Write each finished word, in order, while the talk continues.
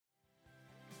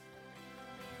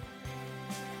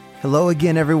Hello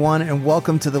again, everyone, and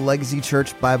welcome to the Legacy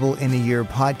Church Bible in a Year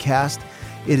podcast.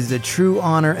 It is a true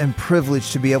honor and privilege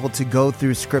to be able to go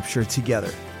through Scripture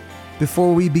together.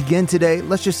 Before we begin today,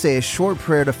 let's just say a short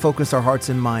prayer to focus our hearts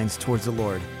and minds towards the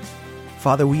Lord.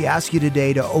 Father, we ask you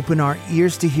today to open our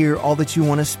ears to hear all that you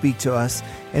want to speak to us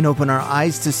and open our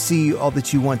eyes to see all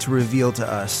that you want to reveal to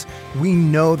us. We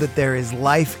know that there is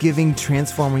life-giving,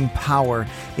 transforming power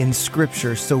in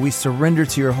Scripture, so we surrender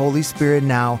to your Holy Spirit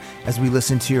now as we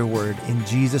listen to your word. In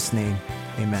Jesus' name,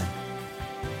 amen.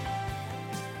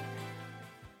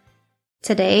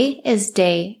 Today is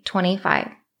day 25,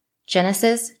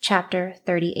 Genesis chapter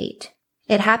 38.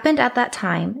 It happened at that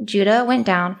time, Judah went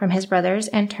down from his brothers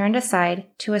and turned aside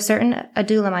to a certain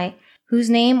Adulamite, whose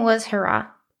name was Hirah.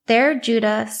 There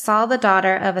Judah saw the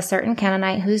daughter of a certain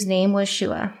Canaanite whose name was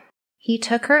Shua. He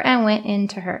took her and went in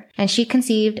to her, and she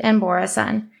conceived and bore a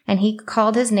son, and he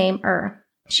called his name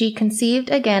She conceived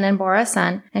again and bore a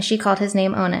son, and she called his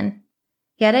name Onan.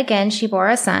 Yet again she bore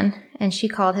a son, and she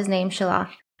called his name Shelah.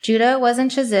 Judah was in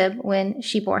Chezib when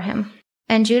she bore him.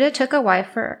 And Judah took a wife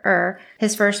for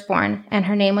his firstborn, and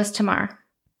her name was Tamar.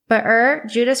 But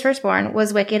Judah's firstborn,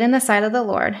 was wicked in the sight of the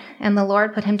Lord, and the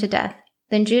Lord put him to death.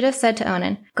 Then Judah said to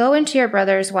Onan, Go into your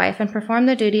brother's wife, and perform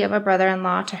the duty of a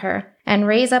brother-in-law to her, and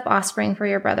raise up offspring for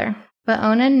your brother. But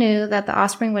Onan knew that the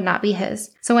offspring would not be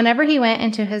his. So whenever he went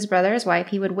into his brother's wife,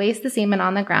 he would waste the semen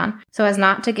on the ground, so as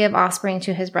not to give offspring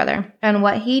to his brother. And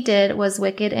what he did was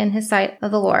wicked in his sight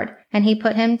of the Lord, and he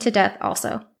put him to death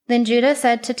also. Then Judah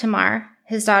said to Tamar,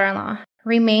 his daughter-in-law,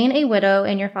 Remain a widow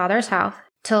in your father's house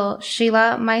till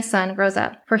Shelah my son grows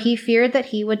up, for he feared that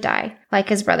he would die, like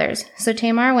his brothers. So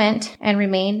Tamar went and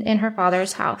remained in her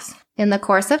father's house. In the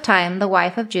course of time, the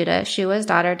wife of Judah, Shua's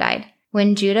daughter, died.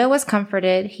 When Judah was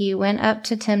comforted, he went up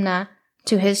to Timnah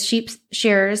to his sheep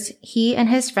shearers, he and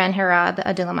his friend Hirah the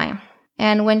Adulamite.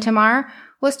 And when Tamar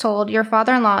was told, Your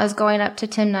father-in-law is going up to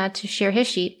Timnah to shear his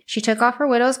sheep, she took off her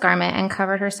widow's garment and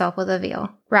covered herself with a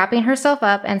veil, wrapping herself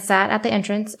up, and sat at the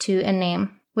entrance to Enaim,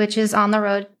 which is on the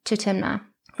road to Timnah.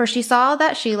 For she saw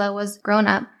that Shelah was grown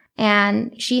up,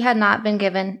 and she had not been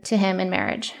given to him in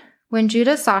marriage. When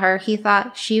Judah saw her, he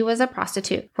thought she was a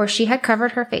prostitute, for she had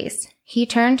covered her face. He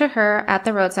turned to her at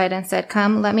the roadside and said,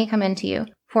 Come, let me come in to you.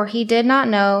 For he did not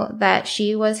know that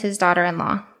she was his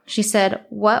daughter-in-law. She said,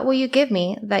 What will you give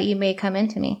me that you may come in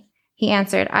to me? He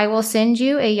answered, I will send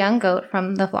you a young goat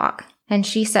from the flock. And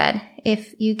she said,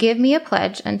 If you give me a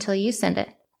pledge until you send it.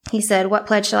 He said, What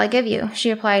pledge shall I give you? She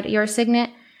replied, Your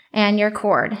signet and your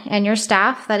cord and your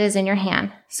staff that is in your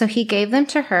hand. So he gave them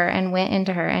to her and went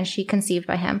into her, and she conceived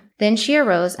by him. Then she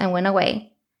arose and went away.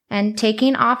 And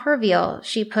taking off her veil,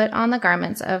 she put on the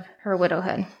garments of her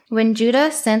widowhood. When Judah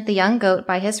sent the young goat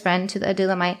by his friend to the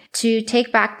Adulamite to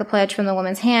take back the pledge from the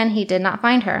woman's hand, he did not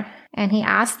find her. And he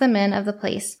asked the men of the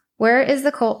place, Where is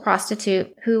the cult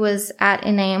prostitute who was at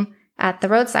Enaim at the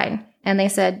roadside? And they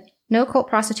said, No cult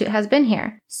prostitute has been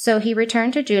here. So he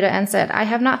returned to Judah and said, I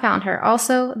have not found her.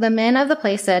 Also, the men of the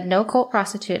place said, No cult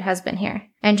prostitute has been here.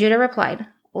 And Judah replied,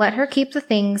 Let her keep the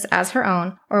things as her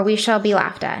own, or we shall be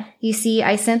laughed at. You see,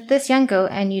 I sent this young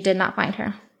goat, and you did not find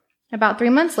her. About 3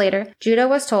 months later, Judah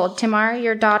was told, Tamar,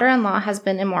 your daughter-in-law has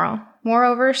been immoral.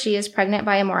 Moreover, she is pregnant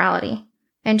by immorality.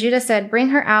 And Judah said, Bring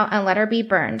her out and let her be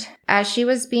burned. As she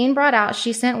was being brought out,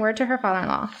 she sent word to her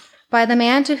father-in-law, By the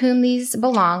man to whom these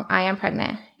belong, I am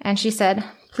pregnant. And she said,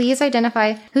 Please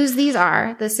identify whose these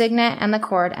are, the signet and the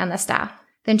cord and the staff.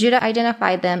 Then Judah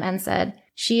identified them and said,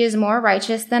 She is more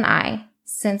righteous than I,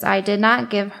 since I did not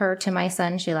give her to my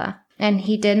son Shelah. And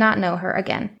he did not know her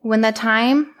again. When the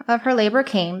time of her labor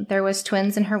came, there was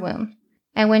twins in her womb.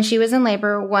 And when she was in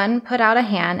labor, one put out a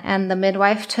hand, and the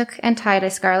midwife took and tied a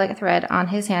scarlet thread on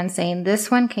his hand, saying, This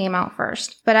one came out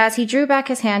first. But as he drew back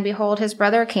his hand, behold, his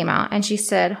brother came out, and she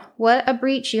said, What a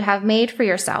breach you have made for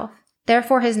yourself.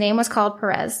 Therefore his name was called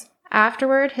Perez.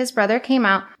 Afterward his brother came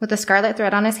out with a scarlet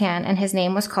thread on his hand, and his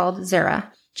name was called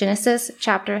Zerah. Genesis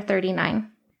chapter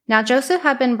 39. Now Joseph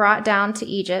had been brought down to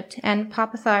Egypt, and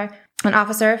Potiphar, an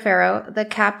officer of Pharaoh, the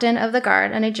captain of the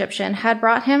guard, an Egyptian, had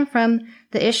brought him from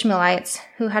the Ishmaelites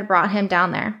who had brought him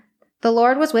down there. The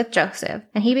Lord was with Joseph,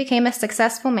 and he became a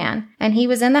successful man, and he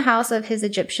was in the house of his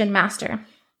Egyptian master.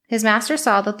 His master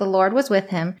saw that the Lord was with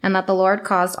him, and that the Lord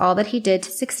caused all that he did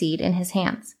to succeed in his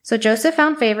hands. So Joseph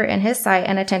found favor in his sight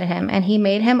and attended him, and he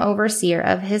made him overseer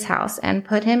of his house, and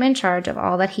put him in charge of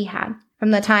all that he had.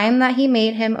 From the time that he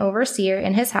made him overseer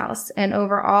in his house, and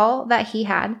over all that he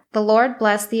had, the Lord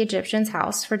blessed the Egyptian's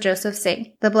house for Joseph's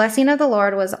sake. The blessing of the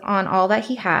Lord was on all that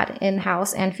he had in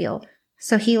house and field.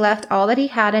 So he left all that he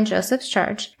had in Joseph's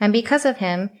charge, and because of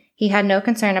him, He had no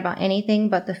concern about anything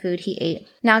but the food he ate.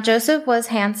 Now Joseph was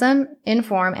handsome in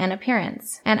form and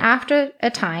appearance. And after a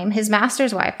time, his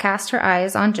master's wife cast her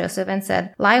eyes on Joseph and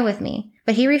said, "Lie with me."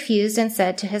 But he refused and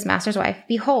said to his master's wife,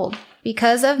 "Behold,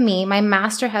 because of me, my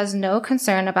master has no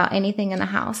concern about anything in the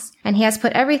house, and he has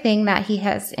put everything that he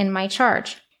has in my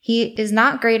charge. He is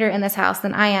not greater in this house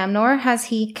than I am, nor has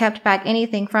he kept back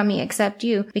anything from me except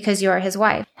you, because you are his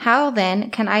wife. How then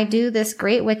can I do this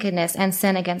great wickedness and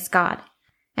sin against God?"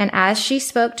 And as she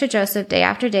spoke to Joseph day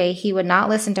after day, he would not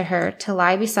listen to her, to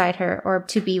lie beside her, or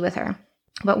to be with her.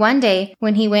 But one day,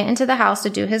 when he went into the house to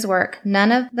do his work,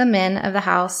 none of the men of the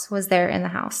house was there in the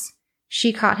house.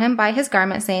 She caught him by his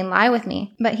garment, saying, "Lie with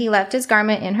me." But he left his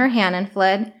garment in her hand and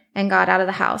fled and got out of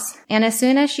the house. And as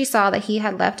soon as she saw that he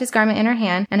had left his garment in her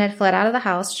hand and had fled out of the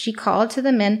house, she called to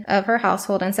the men of her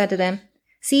household and said to them,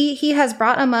 "See, he has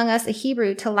brought among us a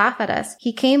Hebrew to laugh at us.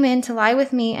 He came in to lie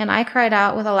with me, and I cried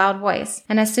out with a loud voice.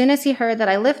 And as soon as he heard that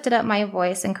I lifted up my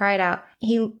voice and cried out,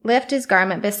 he lifted his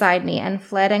garment beside me and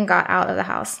fled and got out of the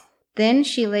house." Then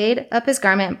she laid up his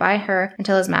garment by her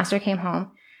until his master came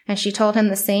home. And she told him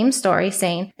the same story,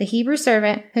 saying, "The Hebrew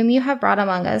servant whom you have brought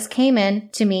among us came in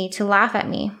to me to laugh at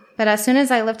me. But as soon as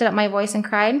I lifted up my voice and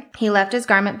cried, he left his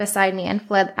garment beside me and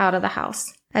fled out of the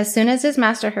house." As soon as his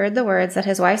master heard the words that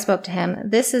his wife spoke to him,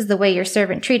 "This is the way your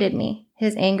servant treated me,"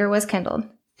 his anger was kindled.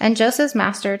 And Joseph's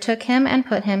master took him and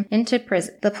put him into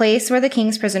prison, the place where the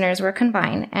king's prisoners were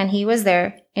confined, and he was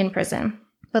there in prison.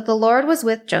 But the Lord was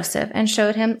with Joseph and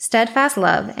showed him steadfast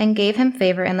love and gave him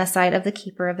favor in the sight of the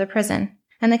keeper of the prison.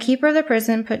 And the keeper of the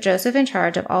prison put Joseph in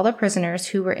charge of all the prisoners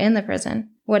who were in the prison.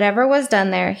 Whatever was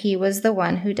done there, he was the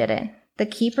one who did it. The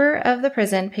keeper of the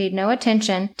prison paid no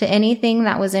attention to anything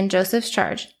that was in Joseph's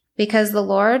charge, because the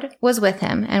Lord was with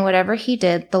him, and whatever he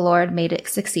did, the Lord made it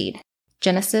succeed.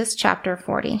 Genesis chapter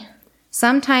 40.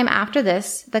 Sometime after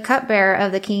this, the cupbearer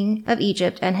of the king of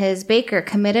Egypt and his baker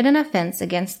committed an offense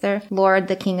against their lord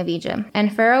the king of Egypt.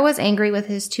 And Pharaoh was angry with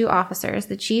his two officers,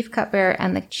 the chief cupbearer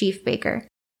and the chief baker.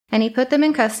 And he put them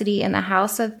in custody in the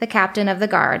house of the captain of the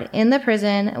guard, in the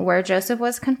prison where Joseph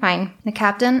was confined. The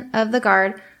captain of the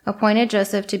guard appointed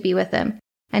Joseph to be with them,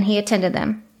 and he attended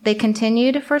them. They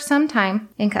continued for some time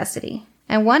in custody.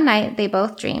 And one night they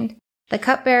both dreamed, the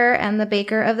cupbearer and the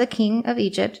baker of the king of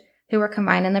Egypt, who were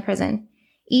confined in the prison,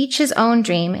 each his own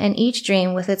dream, and each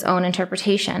dream with its own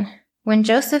interpretation. When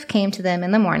Joseph came to them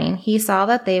in the morning, he saw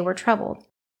that they were troubled.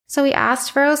 So he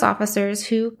asked Pharaoh's officers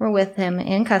who were with him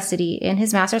in custody in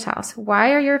his master's house,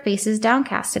 "Why are your faces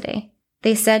downcast today?"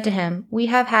 They said to him, "We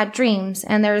have had dreams,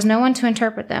 and there is no one to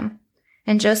interpret them."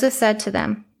 And Joseph said to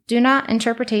them, "Do not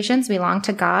interpretations belong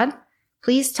to God?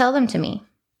 Please tell them to me."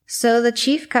 So the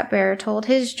chief cupbearer told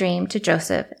his dream to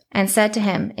Joseph and said to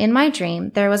him, "In my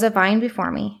dream there was a vine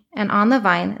before me, and on the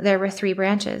vine there were 3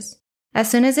 branches. As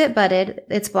soon as it budded,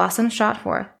 its blossoms shot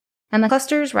forth, and the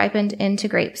clusters ripened into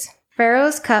grapes.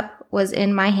 Pharaoh's cup was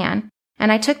in my hand,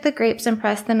 and I took the grapes and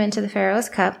pressed them into the Pharaoh's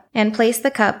cup and placed the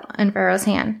cup in Pharaoh's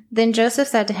hand." Then Joseph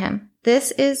said to him,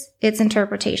 "This is its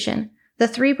interpretation. The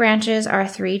 3 branches are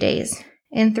 3 days.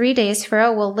 In 3 days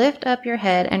Pharaoh will lift up your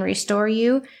head and restore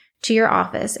you to your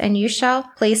office, and you shall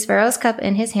place Pharaoh's cup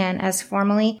in his hand as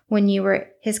formerly when you were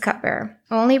his cupbearer.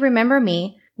 Only remember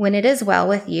me when it is well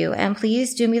with you, and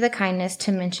please do me the kindness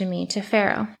to mention me to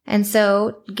Pharaoh, and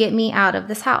so get me out of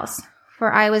this house.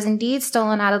 For I was indeed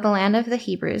stolen out of the land of the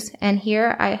Hebrews, and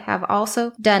here I have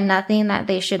also done nothing that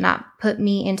they should not put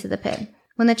me into the pit."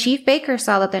 When the chief baker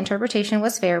saw that the interpretation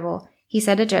was favorable, he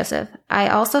said to Joseph, "I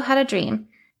also had a dream.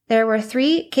 There were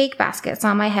 3 cake baskets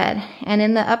on my head, and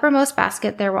in the uppermost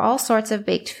basket there were all sorts of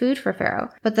baked food for Pharaoh,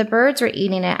 but the birds were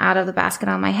eating it out of the basket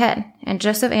on my head." And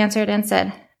Joseph answered and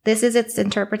said, "This is its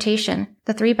interpretation.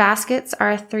 The 3 baskets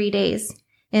are 3 days.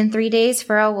 In 3 days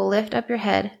Pharaoh will lift up your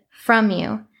head from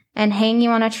you and hang you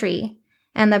on a tree,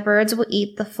 and the birds will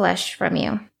eat the flesh from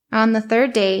you." On the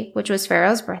 3rd day, which was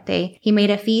Pharaoh's birthday, he made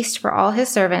a feast for all his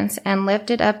servants and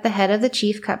lifted up the head of the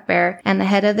chief cupbearer and the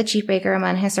head of the chief baker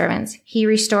among his servants. He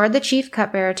restored the chief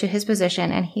cupbearer to his position,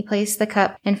 and he placed the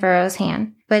cup in Pharaoh's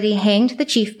hand. But he hanged the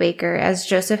chief baker as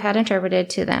Joseph had interpreted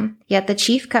to them. Yet the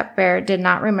chief cupbearer did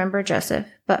not remember Joseph,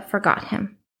 but forgot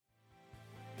him.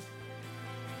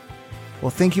 Well,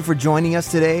 thank you for joining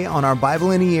us today on our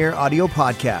Bible in a Year audio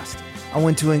podcast. I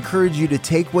want to encourage you to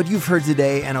take what you've heard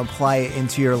today and apply it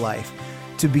into your life,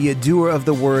 to be a doer of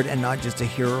the word and not just a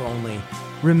hearer only.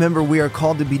 Remember, we are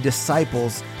called to be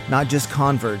disciples, not just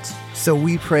converts. So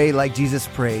we pray like Jesus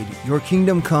prayed, "Your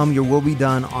kingdom come, your will be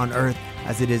done on earth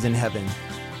as it is in heaven."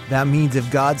 That means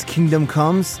if God's kingdom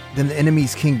comes, then the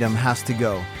enemy's kingdom has to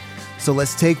go. So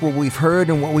let's take what we've heard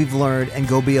and what we've learned and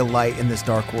go be a light in this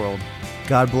dark world.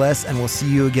 God bless, and we'll see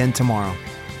you again tomorrow.